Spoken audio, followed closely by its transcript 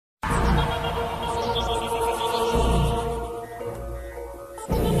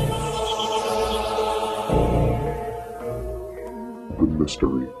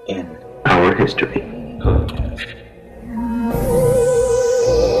mystery in our history.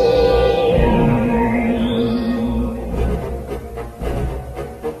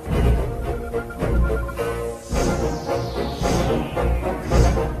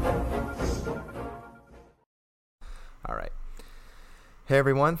 All right. Hey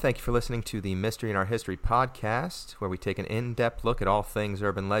everyone, thank you for listening to the Mystery in Our History podcast, where we take an in-depth look at all things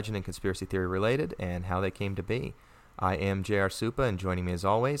urban legend and conspiracy theory related and how they came to be. I am J.R. Supa, and joining me as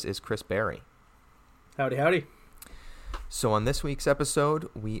always is Chris Berry. Howdy, howdy. So on this week's episode,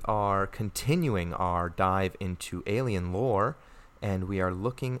 we are continuing our dive into alien lore, and we are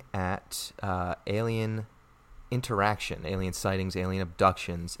looking at alien interaction, alien sightings, alien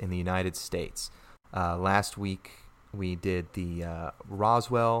abductions in the United States. Last week, we did the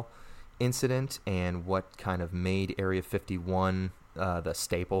Roswell incident and what kind of made Area 51 the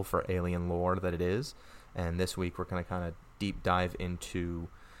staple for alien lore that it is. And this week we're going to kind of deep dive into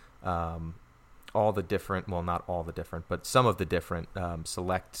all the different, well, not all the different, but some of the different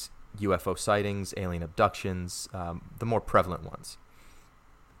select UFO sightings, alien abductions, the more prevalent ones.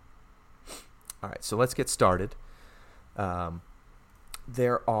 All right, so let's get started.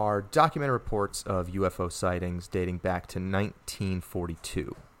 There are documented reports of UFO sightings dating back to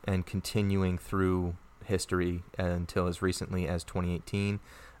 1942 and continuing through history until as recently as 2018.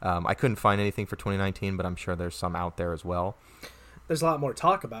 I couldn't find anything for 2019, but I'm sure there's some out there as well. There's a lot more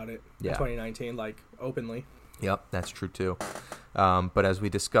talk about it in Yeah. 2019, like openly. Yep, that's true too. But as we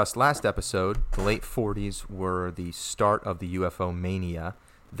discussed last episode, the late 40s were the start of the UFO mania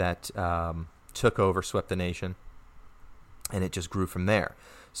that took over, swept the nation, and it just grew from there.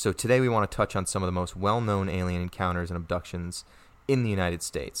 So today we want to touch on some of the most well-known alien encounters and abductions in the United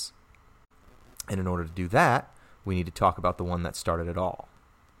States. And in order to do that, we need to talk about the one that started it all.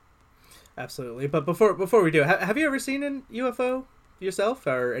 Absolutely. But before we do, have you ever seen a UFO yourself,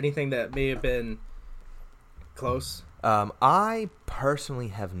 or anything that may have been close? I personally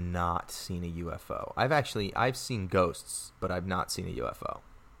have not seen a UFO. I've seen ghosts, but I've not seen a UFO.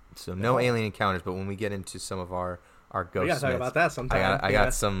 So no alien encounters, but when we get into some of our ghost We gotta talk myths, about that sometime. I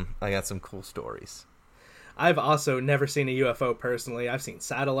got some cool stories. I've also never seen a UFO personally. I've seen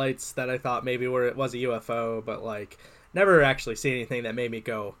satellites that I thought maybe it was a UFO, but like never actually seen anything that made me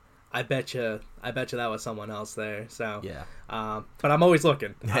go, I bet you that was someone else there. So Yeah. But I'm always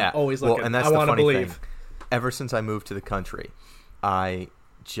looking. Yeah. I'm always looking. Well, and that's I the want to funny believe. thing. Ever since I moved to the country, I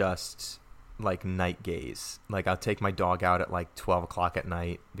just like night gaze. Like I'll take my dog out at like 12 o'clock at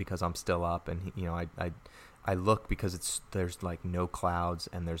night because I'm still up, and I look because there's like no clouds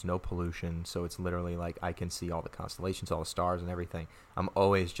and there's no pollution, so it's literally like I can see all the constellations, all the stars and everything. I'm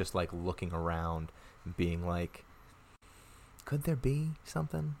always just like looking around, being like, could there be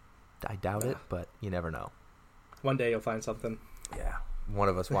something? I doubt it, but you never know. One day you'll find something. Yeah. One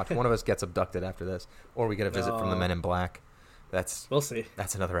of us gets abducted after this, or we get a visit from the Men in Black. We'll see.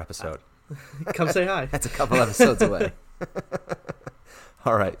 That's another episode. Come say hi. That's a couple episodes away.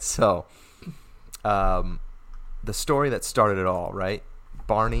 All right, so the story that started it all, right?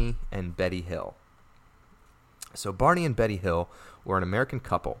 Barney and Betty Hill. So Barney and Betty Hill were an American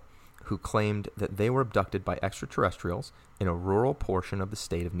couple who claimed that they were abducted by extraterrestrials in a rural portion of the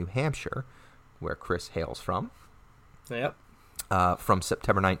state of New Hampshire, where Chris hails from. Yep. From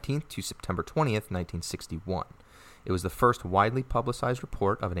September 19th to September 20th, 1961. It was the first widely publicized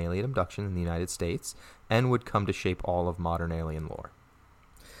report of an alien abduction in the United States and would come to shape all of modern alien lore.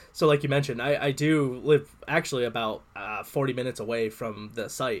 So like you mentioned, I do live actually about 40 minutes away from the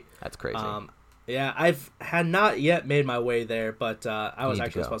site. That's crazy. Yeah, had not yet made my way there, but I was need to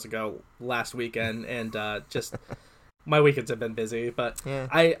actually go. supposed to go last weekend, and just my weekends have been busy, but Yeah.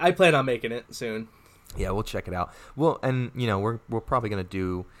 I plan on making it soon. Yeah, we'll check it out. Well, and we're probably going to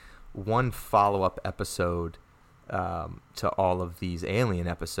do one follow-up episode to all of these alien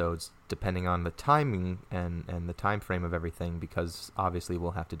episodes, depending on the timing and the time frame of everything, because obviously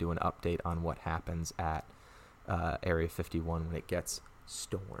we'll have to do an update on what happens at Area 51 when it gets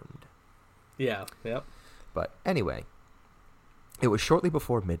stormed. Yeah, yep. But anyway, it was shortly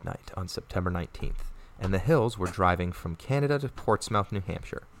before midnight on September 19th, and the Hills were driving from Canada to Portsmouth, New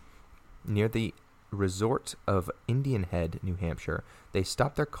Hampshire. Near the resort of Indian Head, New Hampshire, they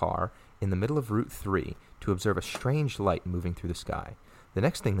stopped their car in the middle of Route 3 to observe a strange light moving through the sky. The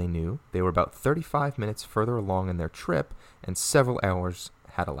next thing they knew, they were about 35 minutes further along in their trip, and several hours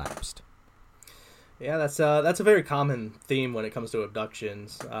had elapsed. Yeah, that's a very common theme when it comes to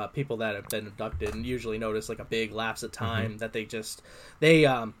abductions. People that have been abducted and usually notice like a big lapse of time that they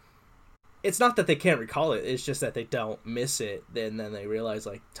it's not that they can't recall it. It's just that they don't miss it. Then they realize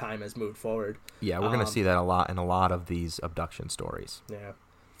like time has moved forward. Yeah, we're gonna see that a lot in a lot of these abduction stories. Yeah,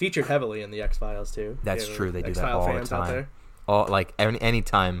 featured heavily in the X-Files too. That's true. They do that X-File all the fans out time. there. All like any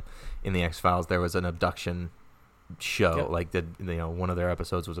time in the X-Files there was an abduction show, Yep. like one of their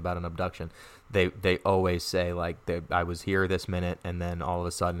episodes was about an abduction. They always say like I was here this minute, and then all of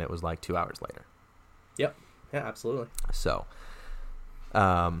a sudden it was like 2 hours later. Yep. Yeah, absolutely. So,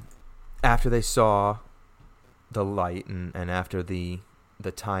 after they saw the light and after the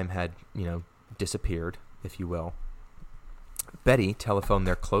time had, disappeared, if you will, Betty telephoned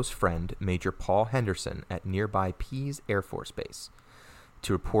their close friend, Major Paul Henderson, at nearby Pease Air Force Base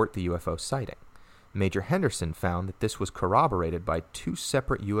to report the UFO sighting. Major Henderson found that this was corroborated by 2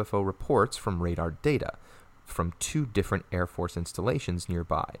 separate UFO reports from radar data from 2 different Air Force installations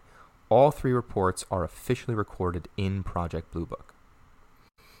nearby. All 3 reports are officially recorded in Project Blue Book.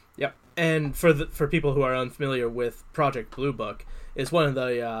 Yep. And for people who are unfamiliar with Project Blue Book, it's one of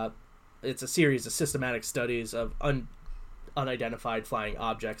the it's a series of systematic studies of unidentified flying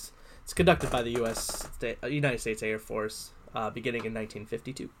objects. It's conducted by the United States Air Force beginning in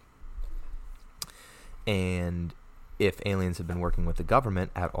 1952. And if aliens have been working with the government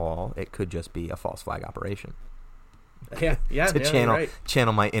at all, it could just be a false flag operation. Yeah, to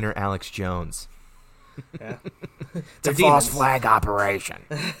channel my inner Alex Jones. Yeah. It's a false flag operation.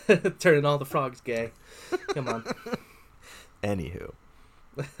 Turning all the frogs gay. Come on. Anywho.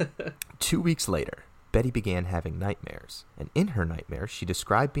 2 weeks later, Betty began having nightmares. And in her nightmares, she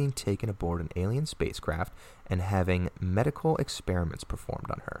described being taken aboard an alien spacecraft and having medical experiments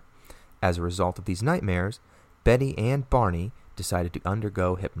performed on her. As a result of these nightmares, Betty and Barney decided to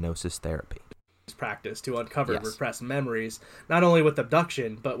undergo hypnosis therapy. Practice to uncover repressed memories, not only with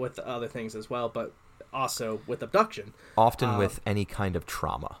abduction, but with other things as well, but also with abduction. Often with any kind of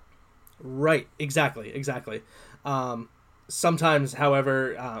trauma. Right, exactly. Sometimes,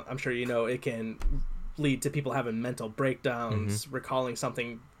 however, I'm sure it can lead to people having mental breakdowns, recalling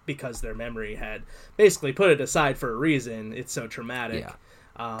something because their memory had basically put it aside for a reason. It's so traumatic.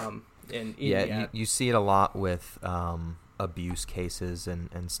 Yeah. You see it a lot with abuse cases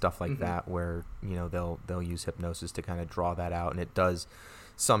and stuff like that, where they'll use hypnosis to kind of draw that out, and it does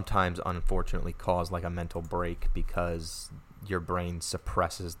sometimes unfortunately cause like a mental break because your brain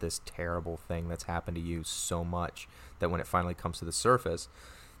suppresses this terrible thing that's happened to you so much that when it finally comes to the surface,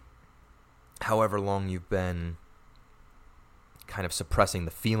 however long you've been kind of suppressing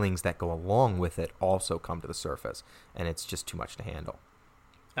the feelings that go along with it also come to the surface, and it's just too much to handle.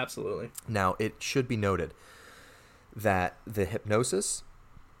 Absolutely. Now, it should be noted that the hypnosis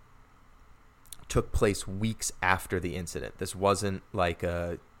took place weeks after the incident. This wasn't like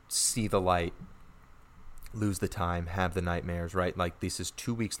a see the light, lose the time, have the nightmares, right? Like, this is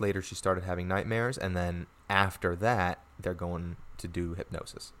 2 weeks later she started having nightmares, and then after that, they're going to do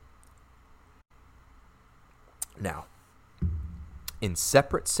hypnosis. Now, in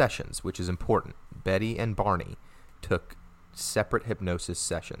separate sessions, which is important, Betty and Barney took separate hypnosis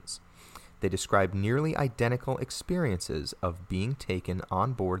sessions. They described nearly identical experiences of being taken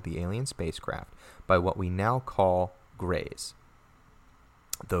on board the alien spacecraft by what we now call grays.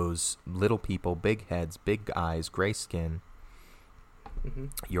 Those little people, big heads, big eyes, gray skin,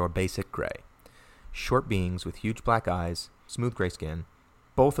 your basic gray. Short beings with huge black eyes, smooth gray skin.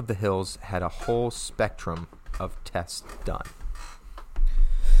 Both of the Hills had a whole spectrum of tests done.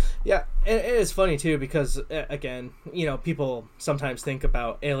 Yeah, it is funny too because again, people sometimes think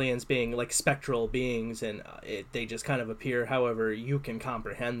about aliens being like spectral beings, and they just kind of appear however you can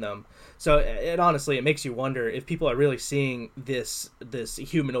comprehend them. So it honestly makes you wonder if people are really seeing this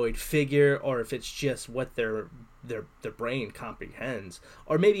humanoid figure, or if it's just what their brain comprehends,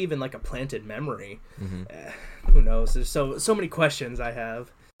 or maybe even like a planted memory. Who knows? There's so many questions I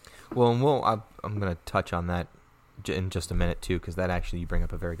have. Well, and I'm going to touch on that in just a minute too, because that actually, you bring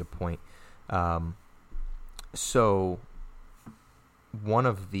up a very good point. So one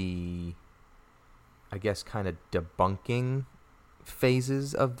of the, I guess, kind of debunking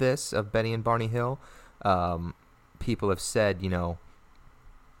phases of this, of Betty and Barney Hill, people have said,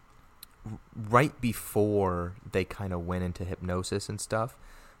 right before they kind of went into hypnosis and stuff,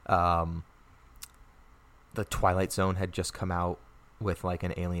 the Twilight Zone had just come out with like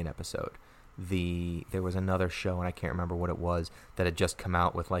an alien episode. There was another show, and I can't remember what it was, that had just come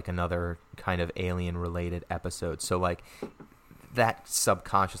out with like another kind of alien related episode. So like that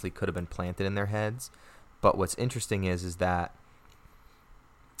subconsciously could have been planted in their heads. But what's interesting is that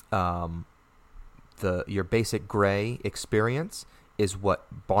your basic gray experience is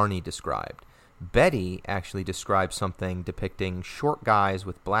what Barney described. Betty actually described something depicting short guys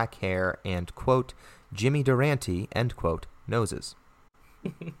with black hair and, quote, Jimmy Durante, end quote, noses.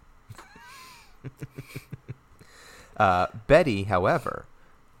 Betty, however,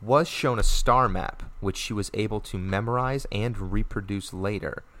 was shown a star map, which she was able to memorize and reproduce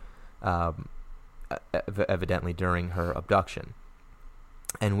later, evidently during her abduction,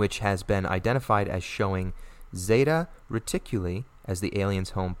 and which has been identified as showing Zeta Reticuli as the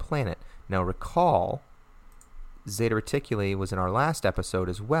aliens' home planet. Now recall, Zeta Reticuli was in our last episode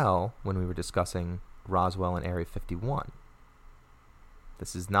as well when we were discussing Roswell and Area 51.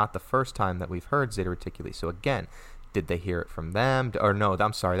 This is not the first time that we've heard Zeta Reticuli. So again, did they hear it from them? Or no,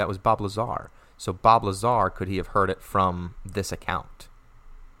 I'm sorry, that was Bob Lazar. So Bob Lazar, could he have heard it from this account?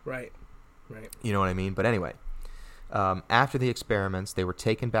 Right. You know what I mean? But anyway, after the experiments, they were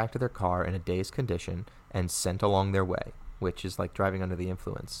taken back to their car in a dazed condition and sent along their way, which is like driving under the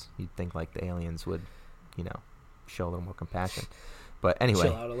influence. You'd think like the aliens would, show a little more compassion. But anyway,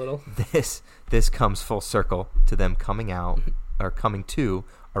 chill out a little. This comes full circle to them coming to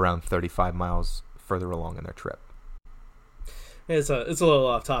around 35 miles further along in their trip. It's a little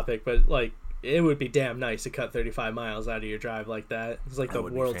off topic, but like it would be damn nice to cut 35 miles out of your drive like that. It's like the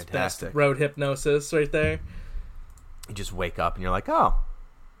world's best road hypnosis right there. You just wake up and you're like, oh,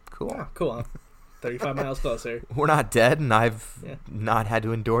 cool. Yeah, cool. 35 miles closer. We're not dead, and I've not had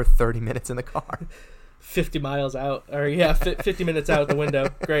to endure 30 minutes in the car. 50 miles out, 50 minutes out the window.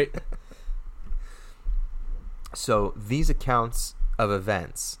 Great. So these accounts of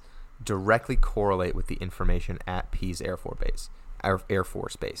events directly correlate with the information at Pease Air Force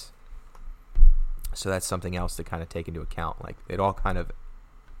Base. So that's something else to kind of take into account. Like, it all kind of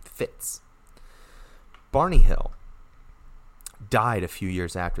fits. Barney Hill died a few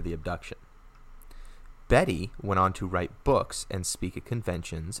years after the abduction. Betty went on to write books and speak at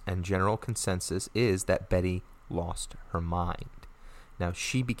conventions, and general consensus is that Betty lost her mind. Now,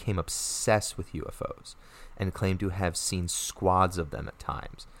 she became obsessed with UFOs and claimed to have seen squads of them at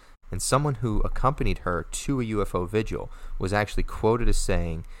times. And someone who accompanied her to a UFO vigil was actually quoted as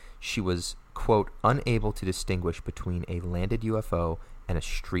saying she was, quote, unable to distinguish between a landed UFO and a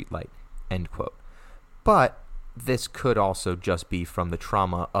streetlight, end quote. But this could also just be from the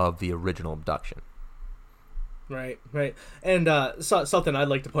trauma of the original abduction. Right. And something I'd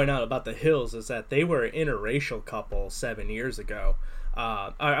like to point out about the Hills is that they were an interracial couple 7 years ago.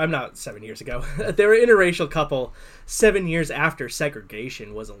 I'm not 7 years ago. They were an interracial couple 7 years after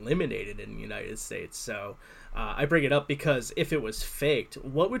segregation was eliminated in the United States. So I bring it up because if it was faked,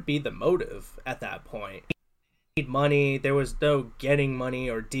 what would be the motive at that point? They need money. There was no getting money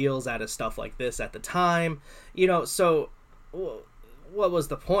or deals out of stuff like this at the time. So what was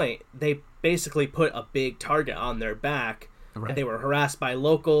the point? They basically put a big target on their back. Right. And they were harassed by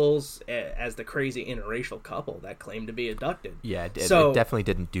locals as the crazy interracial couple that claimed to be abducted. Yeah, it definitely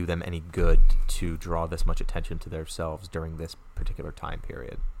didn't do them any good to draw this much attention to themselves during this particular time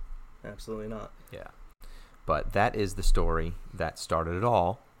period. Absolutely not. Yeah. But that is the story that started it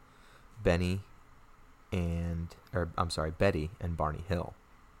all. Betty and Barney Hill.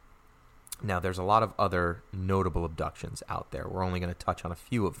 Now, there's a lot of other notable abductions out there. We're only going to touch on a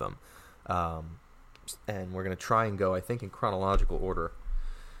few of them. And we're going to try and go, I think, in chronological order.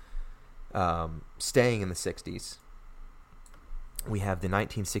 Staying in the 60s, we have the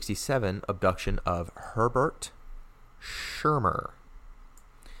 1967 abduction of Herbert Schirmer.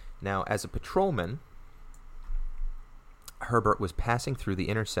 Now, as a patrolman, Herbert was passing through the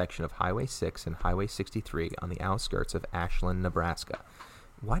intersection of Highway 6 and Highway 63 on the outskirts of Ashland, Nebraska.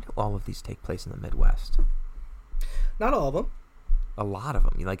 Why do all of these take place in the Midwest? Not all of them. A lot of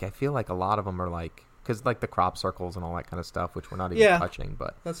them. I feel like a lot of them are like, because like the crop circles and all that kind of stuff, which we're not even touching.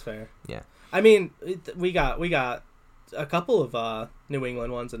 But that's fair. Yeah. I mean, we got a couple of New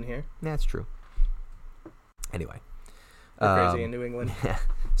England ones in here. That's true. Anyway. We're crazy in New England. Yeah.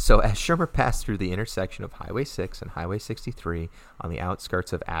 So as Schirmer passed through the intersection of Highway 6 and Highway 63 on the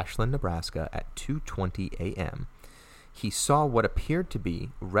outskirts of Ashland, Nebraska at 2:20 a.m., he saw what appeared to be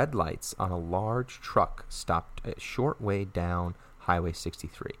red lights on a large truck stopped a short way down Highway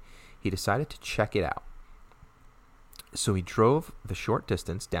 63. He decided to check it out. So he drove the short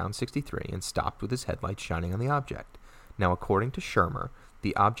distance down 63 and stopped with his headlights shining on the object. Now, according to Schirmer,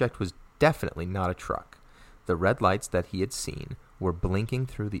 the object was definitely not a truck. The red lights that he had seen were blinking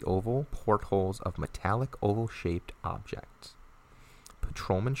through the oval portholes of metallic oval-shaped objects.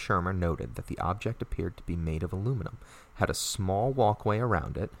 Patrolman Schirmer noted that the object appeared to be made of aluminum, had a small walkway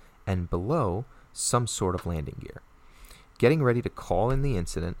around it, and below some sort of landing gear. Getting ready to call in the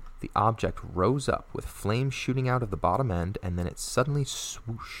incident, the object rose up with flames shooting out of the bottom end, and then it suddenly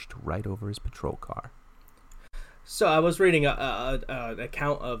swooshed right over his patrol car. So I was reading an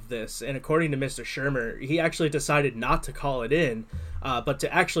account of this, and according to Mr. Shermer, he actually decided not to call it in, but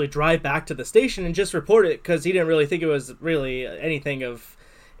to actually drive back to the station and just report it, because he didn't really think it was really anything of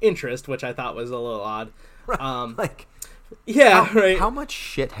interest, which I thought was a little odd. Right. Right. How much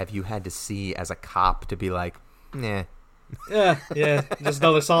shit have you had to see as a cop to be like, nah? Yeah, just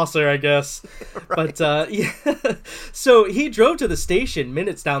another saucer, I guess. Right. But so he drove to the station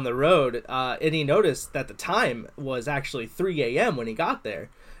minutes down the road, and he noticed that the time was actually 3 a.m. when he got there.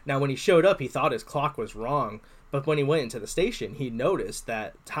 Now, when he showed up, he thought his clock was wrong, but when he went into the station, he noticed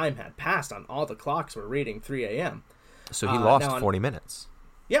that time had passed on all the clocks were reading 3 a.m. So he lost 40 minutes.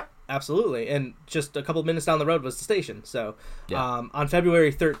 Yeah, absolutely. And just a couple minutes down the road was the station. So Yeah. On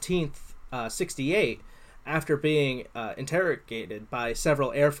February 13th, 68, after being interrogated by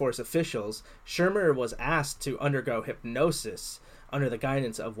several Air Force officials, Shermer was asked to undergo hypnosis under the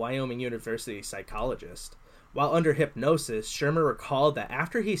guidance of Wyoming University psychologist. While under hypnosis, Shermer recalled that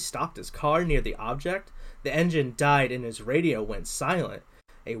after he stopped his car near the object, the engine died and his radio went silent.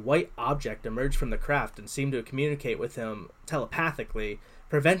 A white object emerged from the craft and seemed to communicate with him telepathically,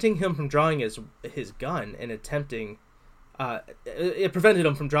 preventing him from drawing his gun and attempting... it prevented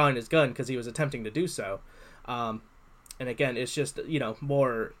him from drawing his gun because he was attempting to do so. And again, it's just,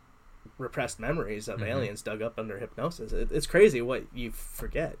 more repressed memories of aliens dug up under hypnosis. It's crazy what you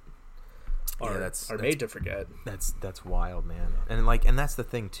forget or are made to forget. That's wild, man. And that's the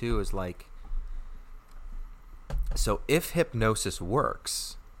thing too, is like, so if hypnosis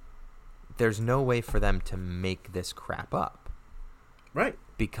works, there's no way for them to make this crap up. Right.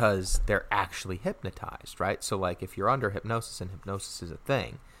 Because they're actually hypnotized, right? So, like, if you're under hypnosis and hypnosis is a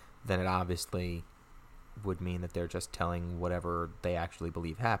thing, then it obviously would mean that they're just telling whatever they actually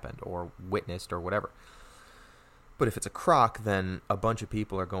believe happened or witnessed or whatever. But if it's a crock, then a bunch of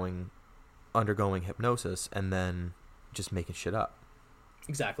people are undergoing hypnosis and then just making shit up.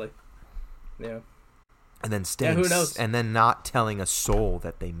 Exactly. Yeah. And then staying, who knows? And then not telling a soul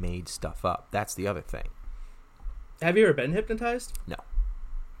that they made stuff up. That's the other thing. Have you ever been hypnotized? No.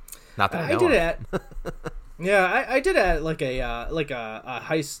 Not that I know did of. I did it at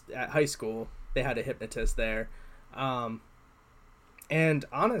at high school. They had a hypnotist there, and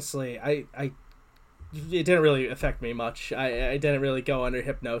honestly, it didn't really affect me much. I didn't really go under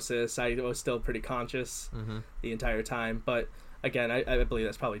hypnosis. I was still pretty conscious the entire time. But again, I believe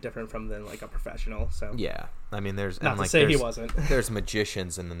that's probably different from than like a professional. So yeah, I mean, there's not to say he wasn't. There's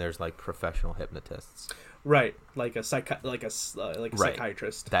magicians, and then there's like professional hypnotists. Right, like a psychiatrist.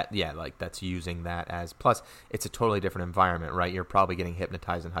 That's using that as. Plus, it's a totally different environment, right? You're probably getting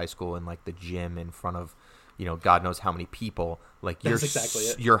hypnotized in high school in like the gym in front of, God knows how many people. Like that's exactly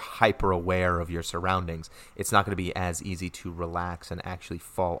it. You're hyper aware of your surroundings. It's not going to be as easy to relax and actually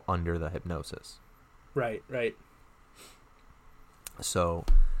fall under the hypnosis. Right. So,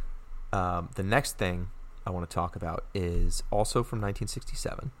 the next thing I want to talk about is also from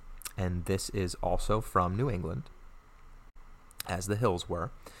 1967. And this is also from New England, as the Hills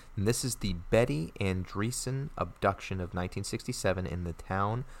were. And this is the Betty Andreessen abduction of 1967 in the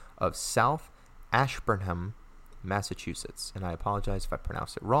town of South Ashburnham, Massachusetts. And I apologize if I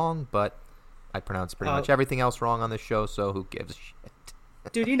pronounced it wrong, but I pronounce pretty much everything else wrong on this show, so who gives a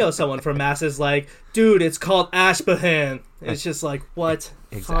shit? Dude, someone from Mass is like, dude, it's called Ashburnham. It's just like, what?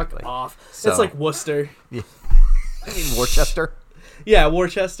 Exactly. Fuck off. So, it's like Worcester. Yeah. I mean, Worcester? Yeah,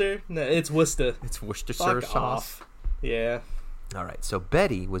 Worcester. No, it's Worcester. It's Worcestershire sauce. Off. Yeah. All right. So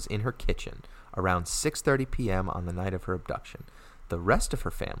Betty was in her kitchen around 6:30 p.m. on the night of her abduction. The rest of her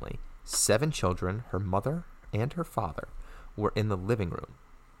family, 7 children, her mother, and her father, were in the living room.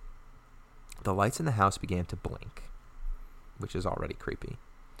 The lights in the house began to blink, which is already creepy.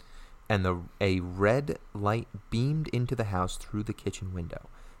 And a red light beamed into the house through the kitchen window.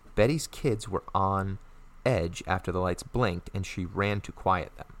 Betty's kids were on edge after the lights blinked, and she ran to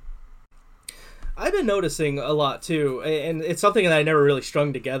quiet them. I've been noticing a lot too, and it's something that I never really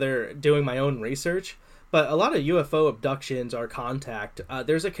strung together doing my own research, but a lot of UFO abductions or contact,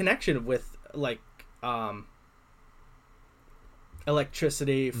 there's a connection with like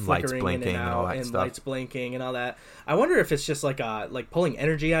electricity flickering in and out and lights blinking and all that. I wonder if it's just like pulling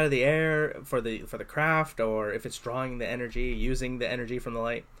energy out of the air for the craft, or if it's drawing the energy, using the energy from the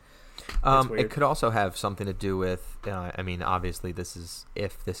light. It could also have something to do with, I mean, obviously this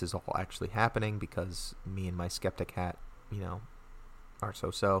is all actually happening, because me and my skeptic hat, are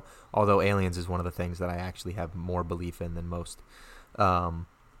so. Although aliens is one of the things that I actually have more belief in than most.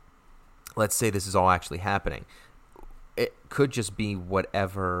 Let's say this is all actually happening. it could just be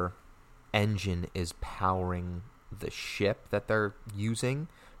whatever engine is powering the ship that they're using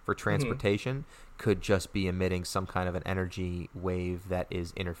for transportation could just be emitting some kind of an energy wave that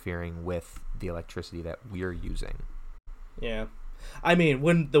is interfering with the electricity that we're using. Yeah. I mean,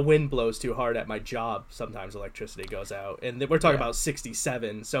 when the wind blows too hard at my job, sometimes electricity goes out. And we're talking about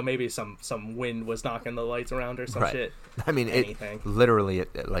 67, so maybe some wind was knocking the lights around or some shit. I mean, anything.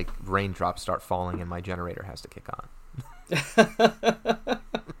 It like raindrops start falling and my generator has to kick on.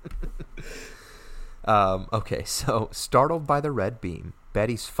 Okay, so startled by the red beam,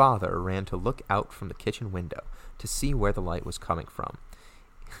 Betty's father ran to look out from the kitchen window to see where the light was coming from.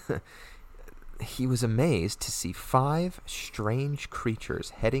 He was amazed to see 5 strange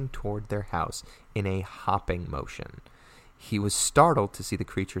creatures heading toward their house in a hopping motion. He was startled to see the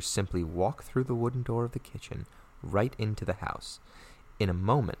creatures simply walk through the wooden door of the kitchen right into the house. In a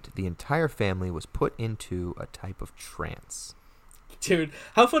moment, the entire family was put into a type of trance. Dude,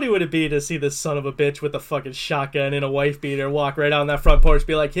 how funny would it be to see this son of a bitch with a fucking shotgun and a wife beater walk right on that front porch,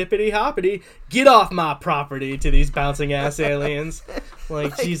 be like, hippity hoppity, get off my property, to these bouncing ass aliens.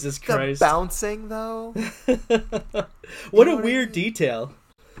 Like Jesus Christ. The bouncing though? What a weird detail.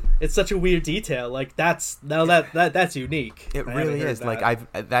 It's such a weird detail. Like that's unique. It really is. Like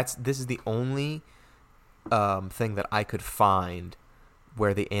this is the only thing that I could find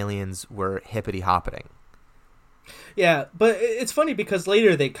where the aliens were hippity hoppiting. Yeah, but it's funny because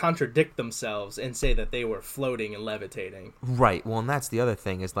later they contradict themselves and say that they were floating and levitating. Right. Well, and that's the other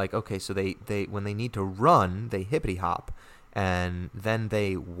thing is like, okay, so they when they need to run, they hippity hop, and then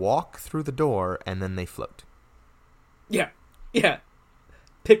they walk through the door, and then they float. Yeah.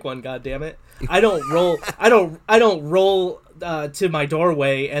 Pick one, goddammit. I don't roll. I don't roll to my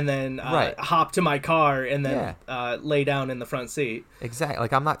doorway and then hop to my car and then lay down in the front seat. Exactly.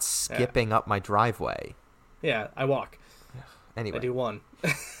 Like I'm not skipping up my driveway. Yeah, I walk. Anyway. I do one.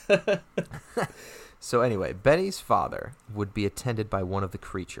 So anyway, Betty's father would be attended by one of the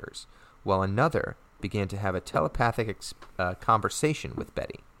creatures, while another began to have a telepathic conversation with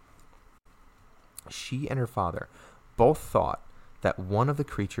Betty. She and her father both thought that one of the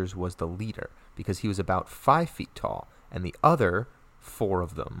creatures was the leader because he was about 5 feet tall, and the other 4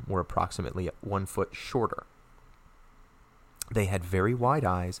 of them were approximately 1 foot shorter. They had very wide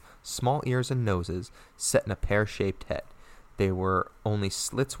eyes, small ears and noses, set in a pear-shaped head. They were only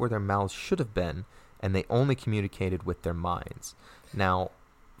slits where their mouths should have been, and they only communicated with their minds. Now,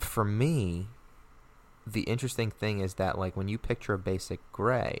 for me, the interesting thing is that, like, when you picture a basic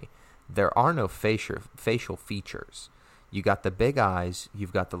gray, there are no facial features. You got the big eyes,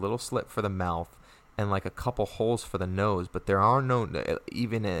 you've got the little slit for the mouth, and like a couple holes for the nose, but there are no,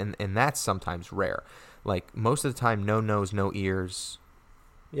 even and that's sometimes rare. Like, most of the time, no nose, no ears.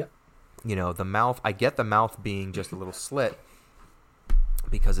 Yep. You know, the mouth, I get the mouth being just a little slit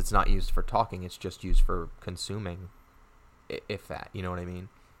because it's not used for talking, it's just used for consuming, if that, you know what I mean?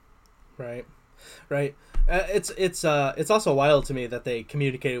 Right. It's also wild to me that they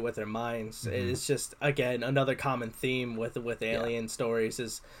communicated with their minds. Mm-hmm. It's just, again, another common theme with alien stories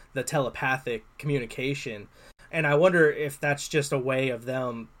is the telepathic communication. And I wonder if that's just a way of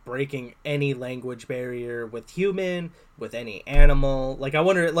them breaking any language barrier with human, with any animal. Like, I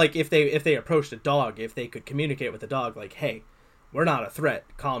wonder, like, if they approached a dog, if they could communicate with the dog, like, hey, we're not a threat,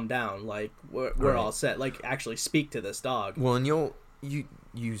 calm down, like, we're all set, like, actually speak to this dog. Well, and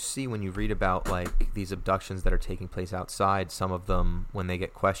you see when you read about, like, these abductions that are taking place outside, some of them, when they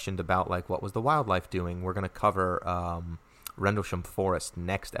get questioned about, like, what was the wildlife doing, we're going to cover Rendlesham Forest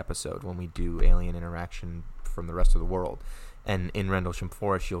next episode when we do alien interaction from the rest of the world. And in Rendlesham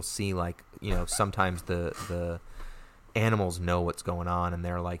Forest, you'll see, like, you know, sometimes the animals know what's going on, and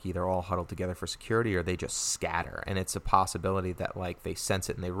they're, like, either all huddled together for security or they just scatter. And it's a possibility that, like, they sense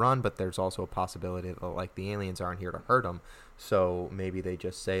it and they run, but there's also a possibility that, like, the aliens aren't here to hurt them. So maybe they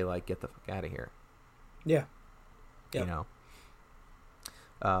just say, like, get the fuck out of here. Yeah. Yep. You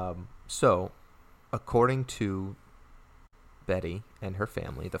know? So, according to Betty and her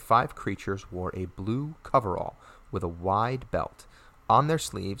family, the 5 creatures wore a blue coverall with a wide belt. On their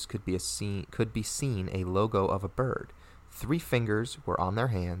sleeves could be seen a logo of a bird. 3 fingers were on their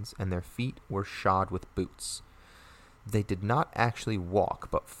hands, and their feet were shod with boots. They did not actually walk,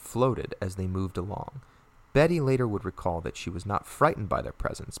 but floated as they moved along. Betty later would recall that she was not frightened by their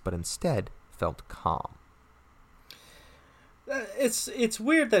presence, but instead felt calm. It's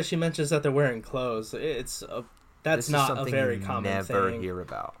weird that she mentions that they're wearing clothes. That's not a very common thing. You never hear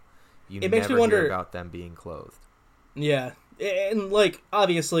about. It makes me wonder, hear about them being clothed. Yeah, and, like,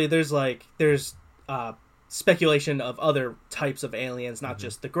 obviously there's speculation of other types of aliens, not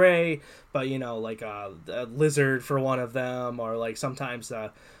just the gray, but like a lizard for one of them, or like sometimes I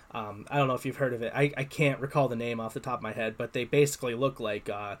don't know if you've heard of it. I can't recall the name off the top of my head, but they basically look like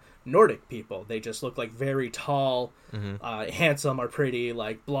Nordic people. They just look like very tall, handsome or pretty,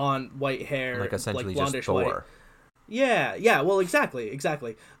 like blonde, white hair, like essentially like just Thor. white. Yeah, well, exactly.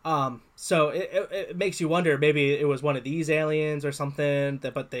 So it makes you wonder, maybe it was one of these aliens or something,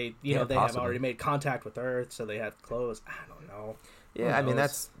 but they, they possibly have already made contact with Earth, so they have clothes. I don't know. Yeah, I mean,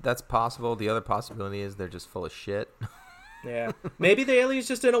 that's possible. The other possibility is they're just full of shit. Yeah, maybe the aliens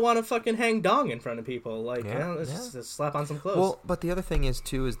just didn't want to fucking hang dong in front of people. Like, let's just slap on some clothes. Well, but the other thing is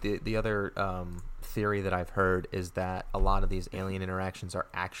too is the other theory that I've heard is that a lot of these alien interactions are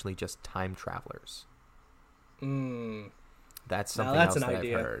actually just time travelers. That's something else that I've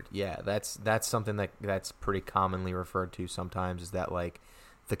heard. Yeah, that's something that's pretty commonly referred to sometimes, is that like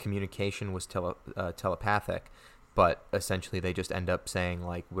the communication was telepathic, but essentially they just end up saying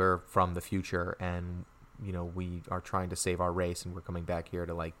like, we're from the future and we are trying to save our race and we're coming back here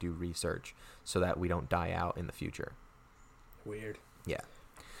to like do research so that we don't die out in the future. Weird. Yeah.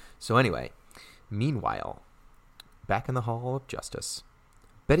 So anyway, meanwhile, back in the Hall of Justice,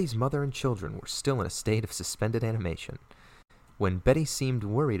 Betty's mother and children were still in a state of suspended animation. When Betty seemed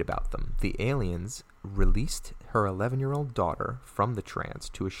worried about them, the aliens released her 11-year-old daughter from the trance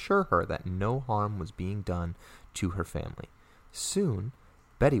to assure her that no harm was being done to her family. Soon,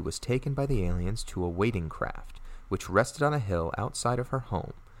 Betty was taken by the aliens to a waiting craft, which rested on a hill outside of her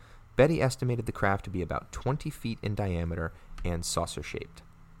home. Betty estimated the craft to be about 20 feet in diameter and saucer-shaped.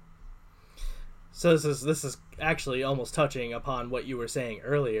 So this is actually almost touching upon what you were saying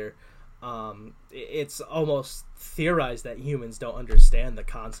earlier. It's almost theorized that humans don't understand the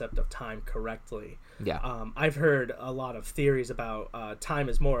concept of time correctly. Yeah. I've heard a lot of theories about time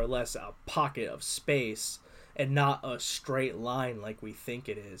is more or less a pocket of space and not a straight line like we think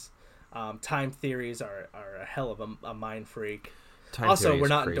it is. Time theories are a hell of a mind freak. Also, we're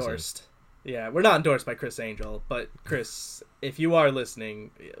not endorsed. Yeah, we're not endorsed by Chris Angel, but Chris, if you are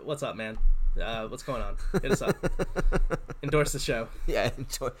listening, what's up, man? What's going on? Hit us up. Endorse the show. Yeah,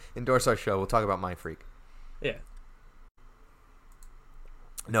 endorse our show. We'll talk about Mind Freak. Yeah.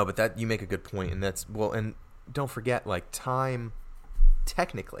 No, but that you make a good point, and and don't forget, like, time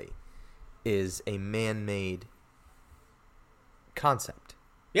technically is a man-made concept.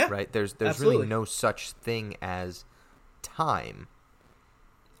 Yeah. Right? There's absolutely. really no such thing as time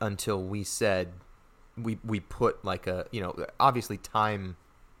until we said we put like a, obviously time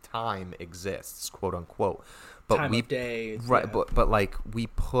exists, quote unquote, but time of day, right? Yeah. But like we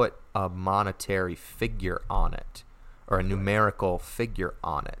put a monetary figure on it, or a numerical figure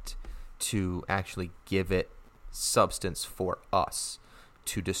on it, to actually give it substance for us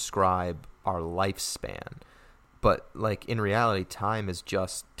to describe our lifespan. But like in reality, time is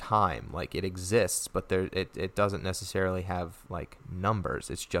just time. Like it exists, but it doesn't necessarily have like numbers.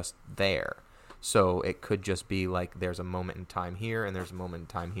 It's just there. So it could just be like there's a moment in time here and there's a moment in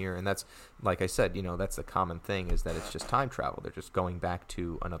time here. And that's, like I said, that's the common thing, is that it's just time travel. They're just going back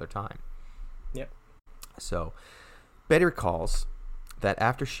to another time. Yep. So Betty recalls that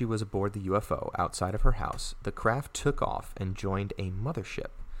after she was aboard the UFO outside of her house, the craft took off and joined a mothership.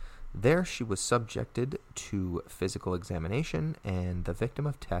 There she was subjected to physical examination and the victim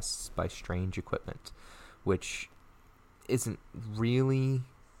of tests by strange equipment, which isn't really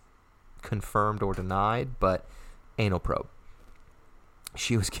confirmed or denied, but anal probe.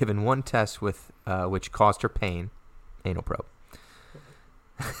 She was given one test with which caused her pain, anal probe,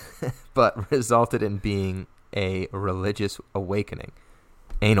 but resulted in being a religious awakening,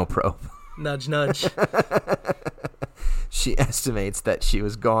 anal probe. Nudge, nudge. She estimates that she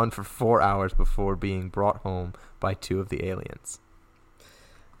was gone for 4 hours before being brought home by two of the aliens.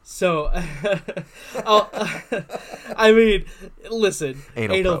 So, I mean, listen,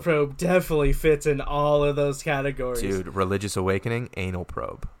 anal probe definitely fits in all of those categories. Dude, religious awakening, anal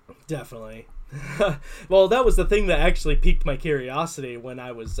probe. Definitely. Well, that was the thing that actually piqued my curiosity when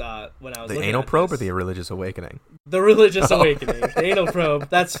I was the looking anal at probe this. Or the religious awakening? The religious awakening, the anal probe.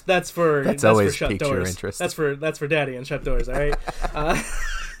 That's always for shut piqued doors. your interest. That's for daddy and shut doors. All right.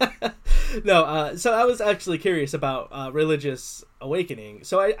 No. So I was actually curious about religious awakening.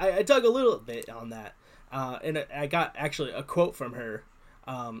 So I dug a little bit on that, and I got actually a quote from her,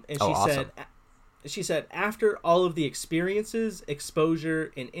 and she awesome. She said, after all of the experiences,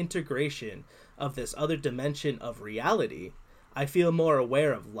 exposure, and integration of this other dimension of reality, I feel more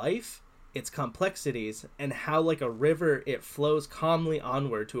aware of life, its complexities, and how like a river it flows calmly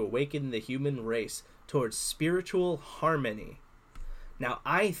onward to awaken the human race towards spiritual harmony. Now,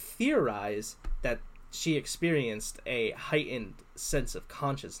 I theorize that she experienced a heightened sense of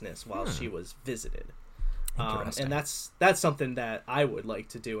consciousness while she was visited. Interesting. And that's something that I would like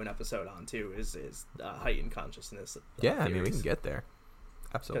to do an episode on too, is heightened consciousness. Yeah, I mean, we can get there.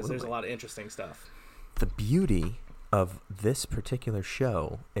 Absolutely. Because there's a lot of interesting stuff. The beauty of this particular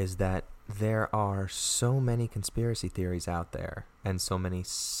show is that there are so many conspiracy theories out there and so many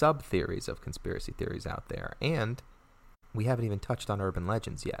sub-theories of conspiracy theories out there. And we haven't even touched on urban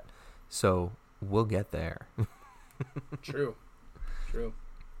legends yet. So we'll get there. True.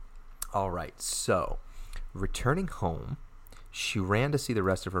 All right. So returning home, she ran to see the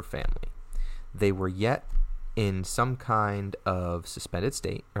rest of her family. They were yet in some kind of suspended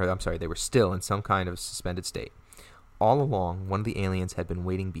state, they were still in some kind of suspended state. All along, one of the aliens had been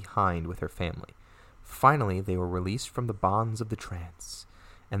waiting behind with her family. Finally, they were released from the bonds of the trance,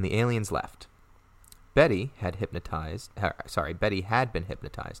 and the aliens left. Betty had been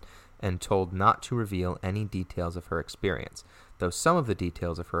hypnotized and told not to reveal any details of her experience, though some of the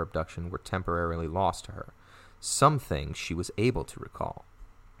details of her abduction were temporarily lost to her. Some things she was able to recall.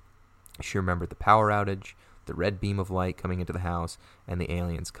 She remembered the power outage, the red beam of light coming into the house, and the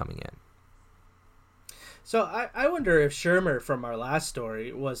aliens coming in. So I wonder if Shermer from our last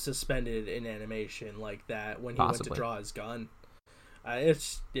story was suspended in animation like that when he went to draw his gun.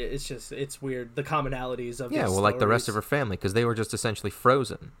 It's weird, the commonalities of these like the rest stories. of her family, because they were just essentially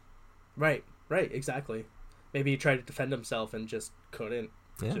frozen. Right, exactly. Maybe he tried to defend himself and just couldn't.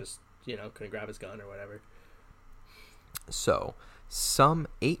 Yeah. Couldn't grab his gun or whatever. So, some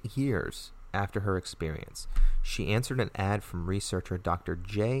 8 years after her experience, she answered an ad from researcher Dr.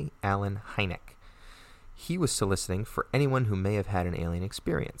 J. Allen Hynek. He was soliciting for anyone who may have had an alien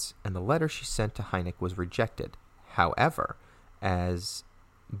experience, and the letter she sent to Hynek was rejected, however, as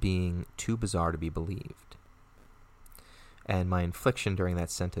being too bizarre to be believed. And my inflection during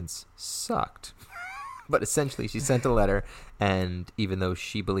that sentence sucked. But essentially, she sent a letter, and even though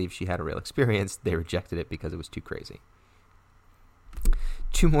she believed she had a real experience, they rejected it because it was too crazy.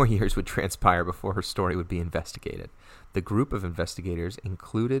 2 more years would transpire before her story would be investigated. The group of investigators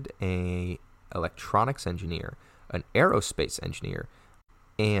included an electronics engineer, an aerospace engineer,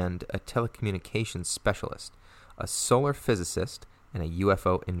 and a telecommunications specialist, a solar physicist, and a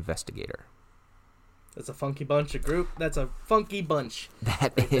UFO investigator. That's a funky bunch of group. That's a funky bunch.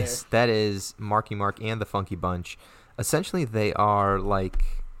 That is Marky Mark and the Funky Bunch. Essentially, they are like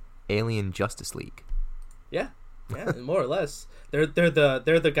Alien Justice League. Yeah, more or less. They're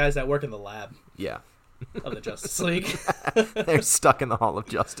the guys that work in the lab. Yeah. Of the Justice League. They're stuck in the Hall of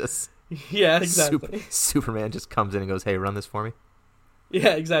Justice. Yeah, exactly. Superman just comes in and goes, "Hey, run this for me."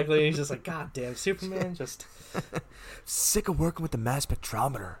 Yeah, exactly. And he's just like, "God damn, Superman, just sick of working with the mass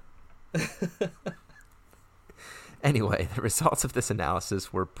spectrometer." Anyway, the results of this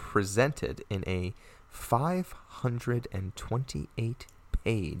analysis were presented in a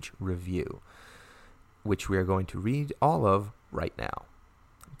 528-page review, which we are going to read all of right now.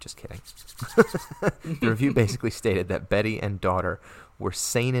 Just kidding. The review basically stated that Betty and daughter were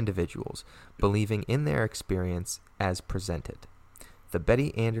sane individuals, believing in their experience as presented. The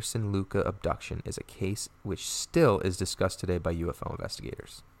Betty Anderson Luca abduction is a case which still is discussed today by UFO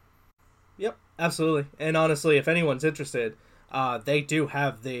investigators. Yep, absolutely. And honestly, if anyone's interested, they do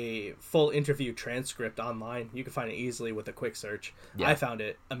have the full interview transcript online. You can find it easily with a quick search. Yeah. I found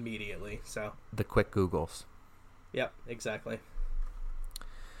it immediately. So the quick Googles. Yep, exactly.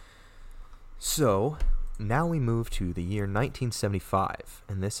 So now we move to the year 1975,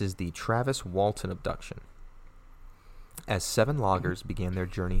 and this is the Travis Walton abduction. As 7 loggers began their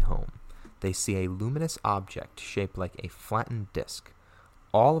journey home, they see a luminous object shaped like a flattened disc.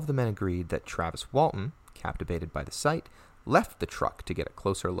 All of the men agreed that Travis Walton, captivated by the sight, left the truck to get a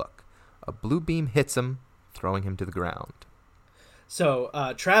closer look. A blue beam hits him, throwing him to the ground. So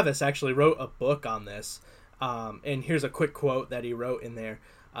Travis actually wrote a book on this, and here's a quick quote that he wrote in there.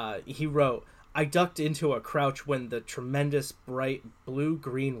 He wrote, "I ducked into a crouch when the tremendous bright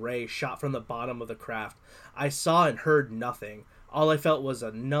blue-green ray shot from the bottom of the craft. I saw and heard nothing. All I felt was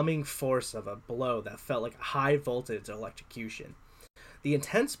a numbing force of a blow that felt like high-voltage electrocution. The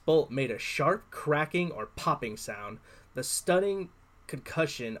intense bolt made a sharp cracking or popping sound. The stunning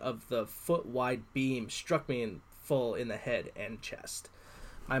concussion of the foot-wide beam struck me full in the head and chest.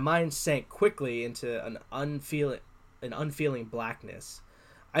 My mind sank quickly into an unfeeling blackness.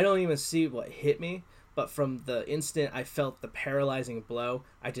 I don't even see what hit me, but from the instant I felt the paralyzing blow,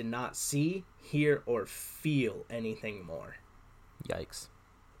 I did not see, hear, or feel anything more." Yikes.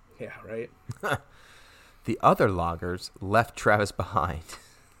 Yeah, right? The other loggers left Travis behind.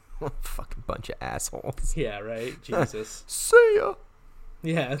 What a fucking bunch of assholes. Yeah, right? Jesus. See ya!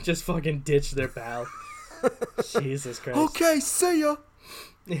 Yeah, just fucking ditch their pal. Jesus Christ. Okay, see ya.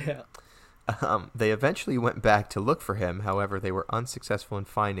 Yeah. They eventually went back to look for him. However, they were unsuccessful in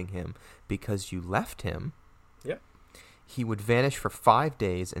finding him because you left him. Yep. He would vanish for 5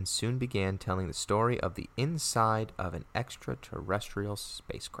 days and soon began telling the story of the inside of an extraterrestrial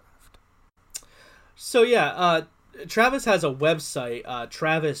spacecraft. So yeah, Travis has a website,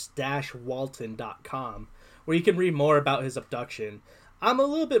 travis-walton.com, where you can read more about his abduction. I'm a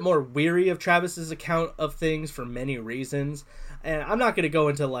little bit more weary of Travis's account of things for many reasons, and I'm not going to go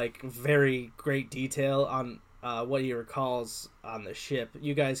into like very great detail on what he recalls on the ship.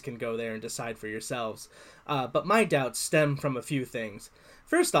 You guys can go there and decide for yourselves. But my doubts stem from a few things.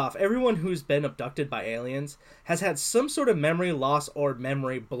 First off, everyone who's been abducted by aliens has had some sort of memory loss or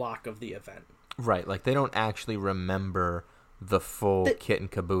memory block of the event. Right, like they don't actually remember the full kit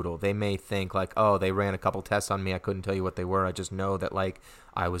and caboodle. They may think like, oh, they ran a couple tests on me. I couldn't tell you what they were. I just know that like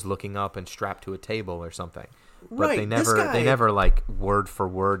I was looking up and strapped to a table or something. But right, they never like word for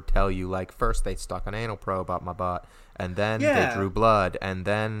word tell you like first they stuck an anal probe up my butt and then they drew blood and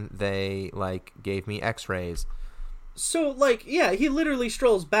then they like gave me x-rays. So like, yeah, he literally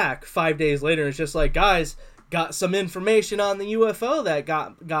strolls back 5 days later and is just like, guys, got some information on the UFO that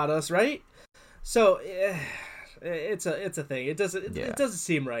got us, right? So it's a thing. It doesn't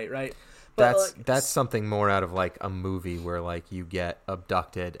seem right? But that's something more out of like a movie where like you get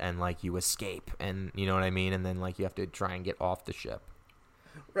abducted and like you escape and you know what I mean, and then like you have to try and get off the ship.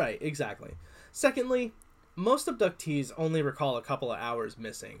 Right, exactly. Secondly, most abductees only recall a couple of hours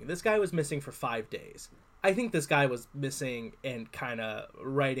missing. This guy was missing for 5 days. I think this guy was missing and kind of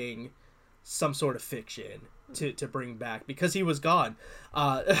writing some sort of fiction to bring back because he was gone.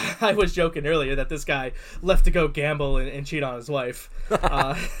 I was joking earlier that this guy left to go gamble and cheat on his wife.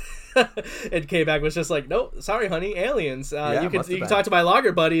 And came back was just like, nope, sorry, honey, aliens. You can talk to my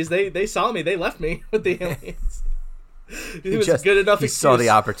logger buddies. They saw me. They left me with the aliens. He was good enough. He saw the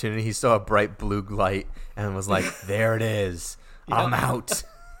opportunity. He saw a bright blue light and was like, there it is. Yeah. I'm out.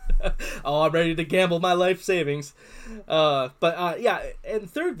 Oh, I'm ready to gamble my life savings. Yeah, and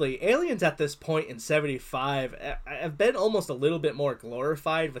thirdly, aliens at this point in 75 have been almost a little bit more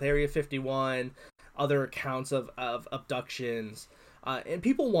glorified with Area 51, other accounts of abductions, and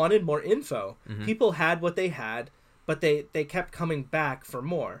people wanted more info. Mm-hmm. People had what they had, but they kept coming back for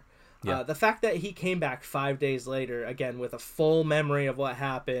more. Yeah. The fact that he came back 5 days later, again, with a full memory of what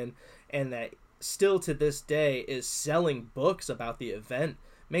happened, and that still to this day is selling books about the event,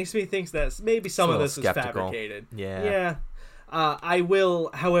 makes me think that maybe some of this skeptical. Is fabricated. Yeah. I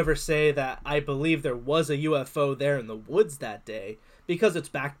will, however, say that I believe there was a UFO there in the woods that day because it's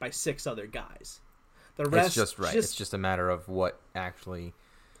backed by 6 other guys. The rest, it's just right. It's just a matter of what actually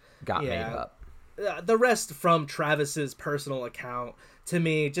got made up. The rest from Travis's personal account, to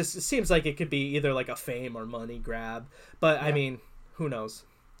me, just seems like it could be either like a fame or money grab. But, I mean, who knows?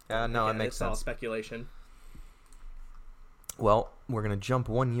 No, it makes sense. It's all speculation. Well, we're going to jump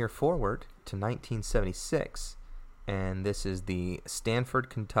 1 year forward to 1976, and this is the Stanford,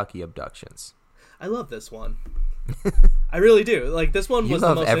 Kentucky abductions. I love this one. I really do. Like, this one was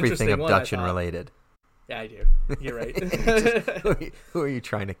the most interesting one. You love everything abduction related. Yeah, I do. You're right. Who are you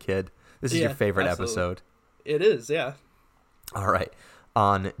trying to kid? This is your favorite episode. It is, yeah. All right.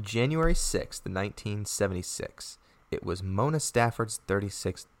 On January 6th, 1976, it was Mona Stafford's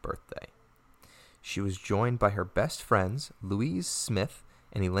 36th birthday. She was joined by her best friends, Louise Smith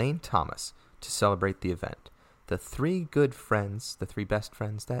and Elaine Thomas, to celebrate the event. The three best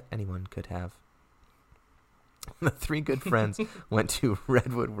friends that anyone could have. The 3 good friends went to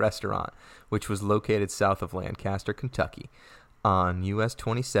Redwood Restaurant, which was located south of Lancaster, Kentucky, on US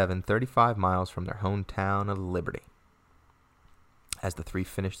 27, 35 miles from their hometown of Liberty. As the 3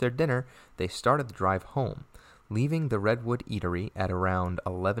 finished their dinner, they started the drive home, leaving the Redwood Eatery at around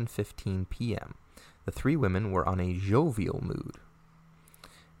 11:15 p.m. The 3 women were on a jovial mood,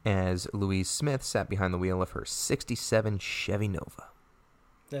 as Louise Smith sat behind the wheel of her 67 Chevy Nova.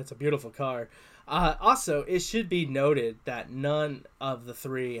 That's a beautiful car. Also, it should be noted that none of the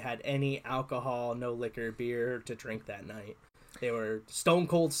 3 had any alcohol, no liquor, beer to drink that night. They were stone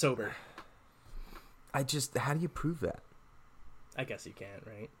cold sober. How do you prove that? I guess you can't,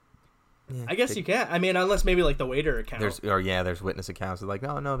 right? Yeah, I guess you can't. I mean, unless maybe like the waiter account. There's witness accounts. They're like,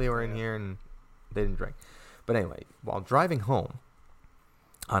 no, they were in here and they didn't drink. But anyway, while driving home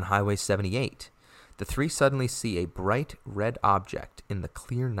on Highway 78, the 3 suddenly see a bright red object in the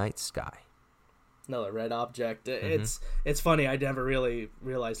clear night sky. Another red object. Mm-hmm. It's funny. I never really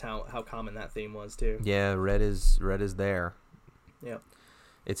realized how common that theme was too. Yeah, red is there. Yeah.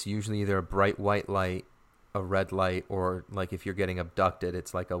 It's usually either a bright white light, a red light, or like if you're getting abducted,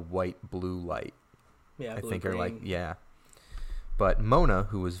 it's like a white blue light. Yeah, I blue, think are like, green. yeah. But Mona,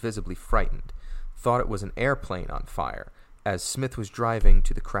 who was visibly frightened, thought it was an airplane on fire as Smith was driving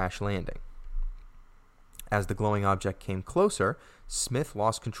to the crash landing. As the glowing object came closer, Smith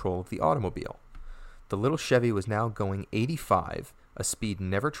lost control of the automobile. The little Chevy was now going 85, a speed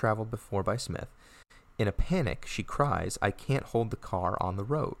never traveled before by Smith. In a panic, she cries, "I can't hold the car on the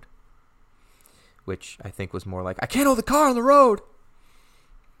road." Which I think was more like, "I can't hold the car on the road!"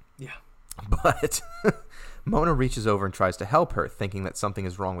 Yeah. But Mona reaches over and tries to help her, thinking that something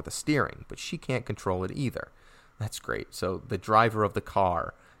is wrong with the steering, but she can't control it either. That's great. So the driver of the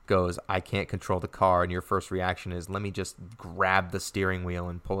car goes, "I can't control the car," and your first reaction is, "Let me just grab the steering wheel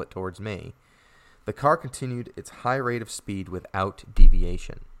and pull it towards me." The car continued its high rate of speed without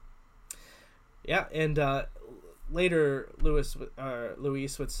deviation. Yeah, and later Luis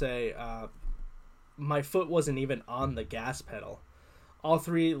would say, "My foot wasn't even on the gas pedal." All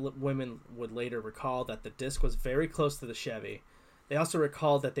three women would later recall that the disc was very close to the Chevy. They also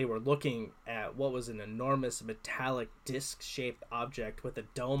recalled that they were looking at what was an enormous metallic disc-shaped object with a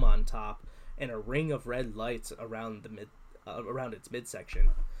dome on top and a ring of red lights around around its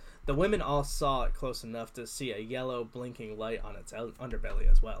midsection. The women all saw it close enough to see a yellow blinking light on its underbelly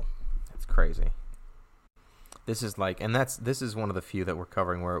as well. That's crazy. This is like, and this is one of the few that we're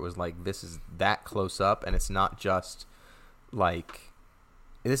covering where it was like, this is that close up, and it's not just like,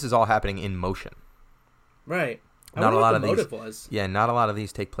 this is all happening in motion. Right. Not a lot of motive these. Was. Yeah, not a lot of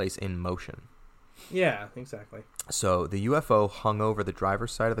these take place in motion. Yeah, exactly. So the UFO hung over the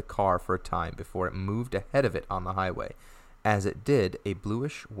driver's side of the car for a time before it moved ahead of it on the highway. As it did, a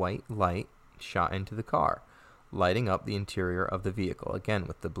bluish-white light shot into the car, lighting up the interior of the vehicle, again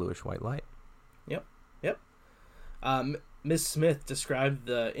with the bluish-white light. Yep. Ms. Smith described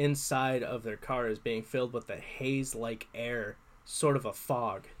the inside of their car as being filled with a haze-like air, sort of a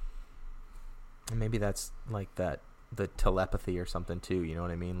fog. And maybe that's like the telepathy or something too, you know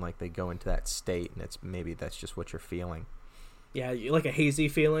what I mean? Like they go into that state and maybe that's just what you're feeling. Yeah, like a hazy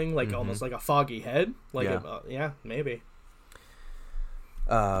feeling, like almost like a foggy head. Like yeah, maybe.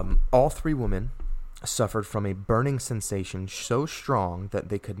 All three women suffered from a burning sensation so strong that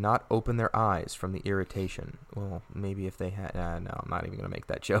they could not open their eyes from the irritation. Well, maybe if they had... no, I'm not even going to make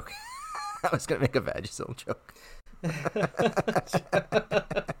that joke. I was going to make a Vagisil joke.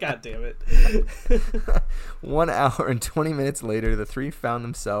 God damn it. 1 hour and 20 minutes later, the three found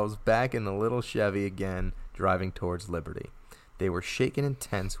themselves back in the little Chevy again, driving towards Liberty. They were shaken and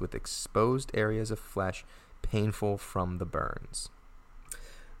tense with exposed areas of flesh, painful from the burns.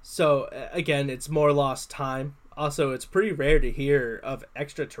 So, again, it's more lost time. Also, it's pretty rare to hear of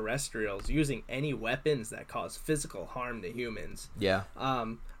extraterrestrials using any weapons that cause physical harm to humans. Yeah.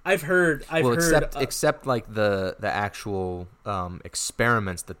 I've heard except like the actual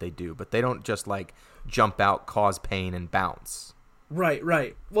experiments that they do, but they don't just like jump out, cause pain, and bounce.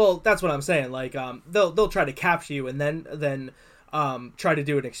 Right. Well, that's what I'm saying. Like, they'll try to capture you and then try to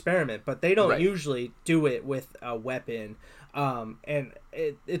do an experiment, but they don't usually do it with a weapon. And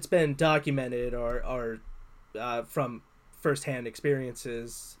it's been documented or from firsthand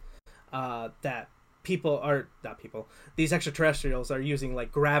experiences that these extraterrestrials are using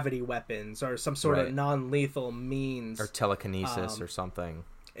like gravity weapons or some sort of non-lethal means or telekinesis or something.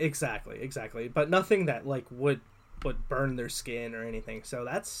 Exactly, but nothing that like would burn their skin or anything. So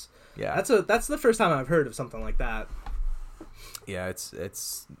that's the first time I've heard of something like that. Yeah,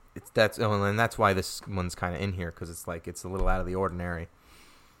 it's and that's why this one's kind of in here, because it's like it's a little out of the ordinary.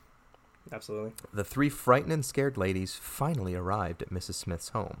 Absolutely. The three frightened and scared ladies finally arrived at Mrs. Smith's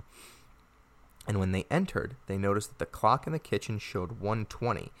home. And when they entered, they noticed that the clock in the kitchen showed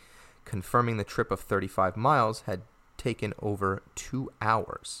 1:20, confirming the trip of 35 miles had taken over 2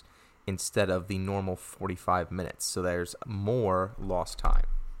 hours instead of the normal 45 minutes. So there's more lost time.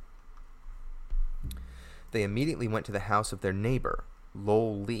 They immediately went to the house of their neighbor,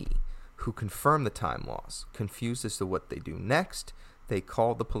 Lowell Lee, who confirmed the time loss. Confused as to what they do next, they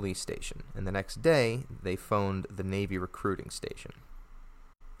called the police station, and the next day, they phoned the Navy recruiting station.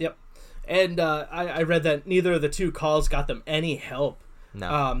 Yep. And I read that neither of the two calls got them any help.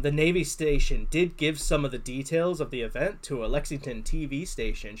 No. The Navy station did give some of the details of the event to a Lexington TV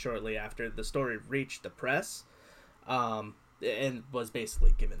station shortly after the story reached the press. And was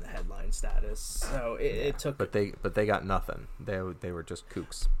basically given the headline status. So it took. But they got nothing. They were just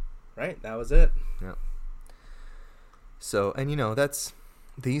kooks. Right. That was it. Yeah. So, and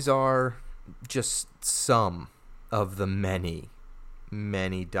these are just some of the many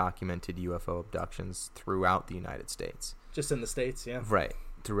documented UFO abductions throughout the United States. Just in the States, yeah. Right.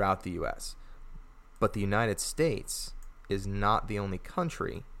 Throughout the U.S. But the United States is not the only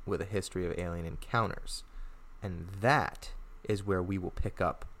country with a history of alien encounters. And that is where we will pick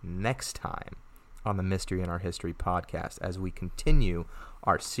up next time on the Mystery in Our History podcast as we continue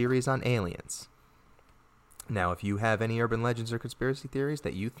our series on aliens. Now, if you have any urban legends or conspiracy theories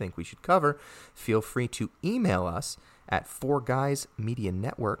that you think we should cover, feel free to email us at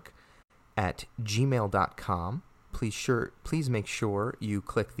 4guysmedianetwork@gmail.com. Please make sure you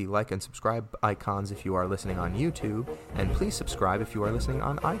click the like and subscribe icons if you are listening on YouTube, and please subscribe if you are listening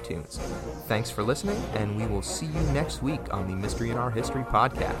on iTunes. Thanks for listening, and we will see you next week on the Mystery in Our History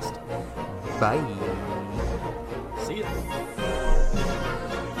podcast. Bye. See ya.